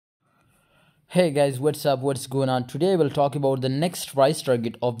Hey guys, what's up? What's going on? Today we'll talk about the next price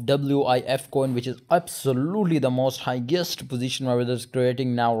target of WIF coin, which is absolutely the most highest position where it's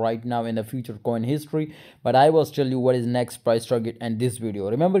creating right now in the future coin history. But I will tell you what is next price target in this video.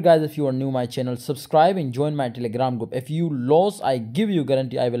 Remember guys, if you are new to my channel, subscribe and join my telegram group. If you lose, I give you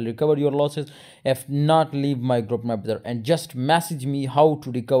guarantee I will recover your losses. If not, leave my group, my brother, and just message me how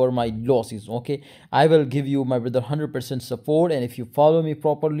to recover my losses. Okay, I will give you, my brother, 100% support, and if you follow me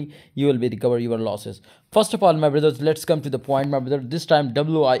properly, you will be recover your losses. First of all, my brothers, let's come to the point, my brother. This time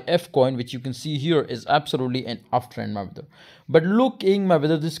WIF coin, which you can see here, is absolutely an uptrend, my brother. But looking, my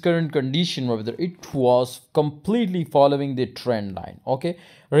brother, this current condition, my brother, it was completely following the trend line. Okay,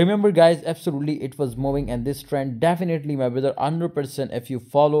 remember guys, absolutely it was moving, and this trend definitely, my brother, 100%, if you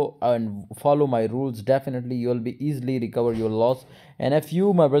follow my rules, definitely you will be easily recover your loss. And if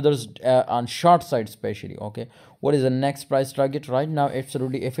you, my brothers, on short side especially, okay, what is the next price target right now?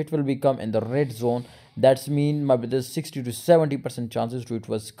 Absolutely, if it will become in the red zone, that's mean, my brothers, 60 to 70% chances to it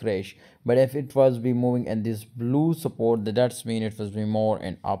was crash. But if it was be moving in this blue support, that's mean it was be more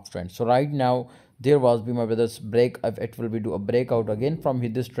an uptrend. So right now there was be, my brothers, break. If it will be do a breakout again from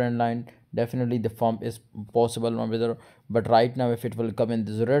this trend line, definitely the firm is possible, my brother. But right now if it will come in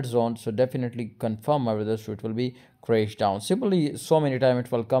this red zone, so definitely confirm, my brother, so it will be crash down. Simply so many time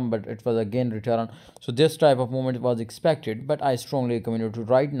it will come, but it was again return. So this type of movement was expected, but I strongly recommend you to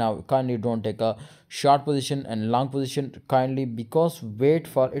right now kindly don't take a short position and long position kindly, because wait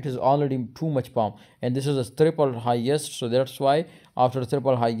for it is already too much pump, and this is a triple highest. So that's why after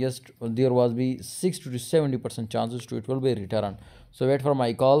triple highest there was be 60 to 70% chances to it will be return. So wait for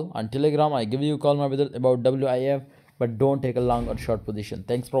my call on telegram. I give you a call, my brother, about WIF, but don't take a long or short position.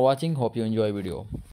 Thanks for watching. Hope you enjoy video.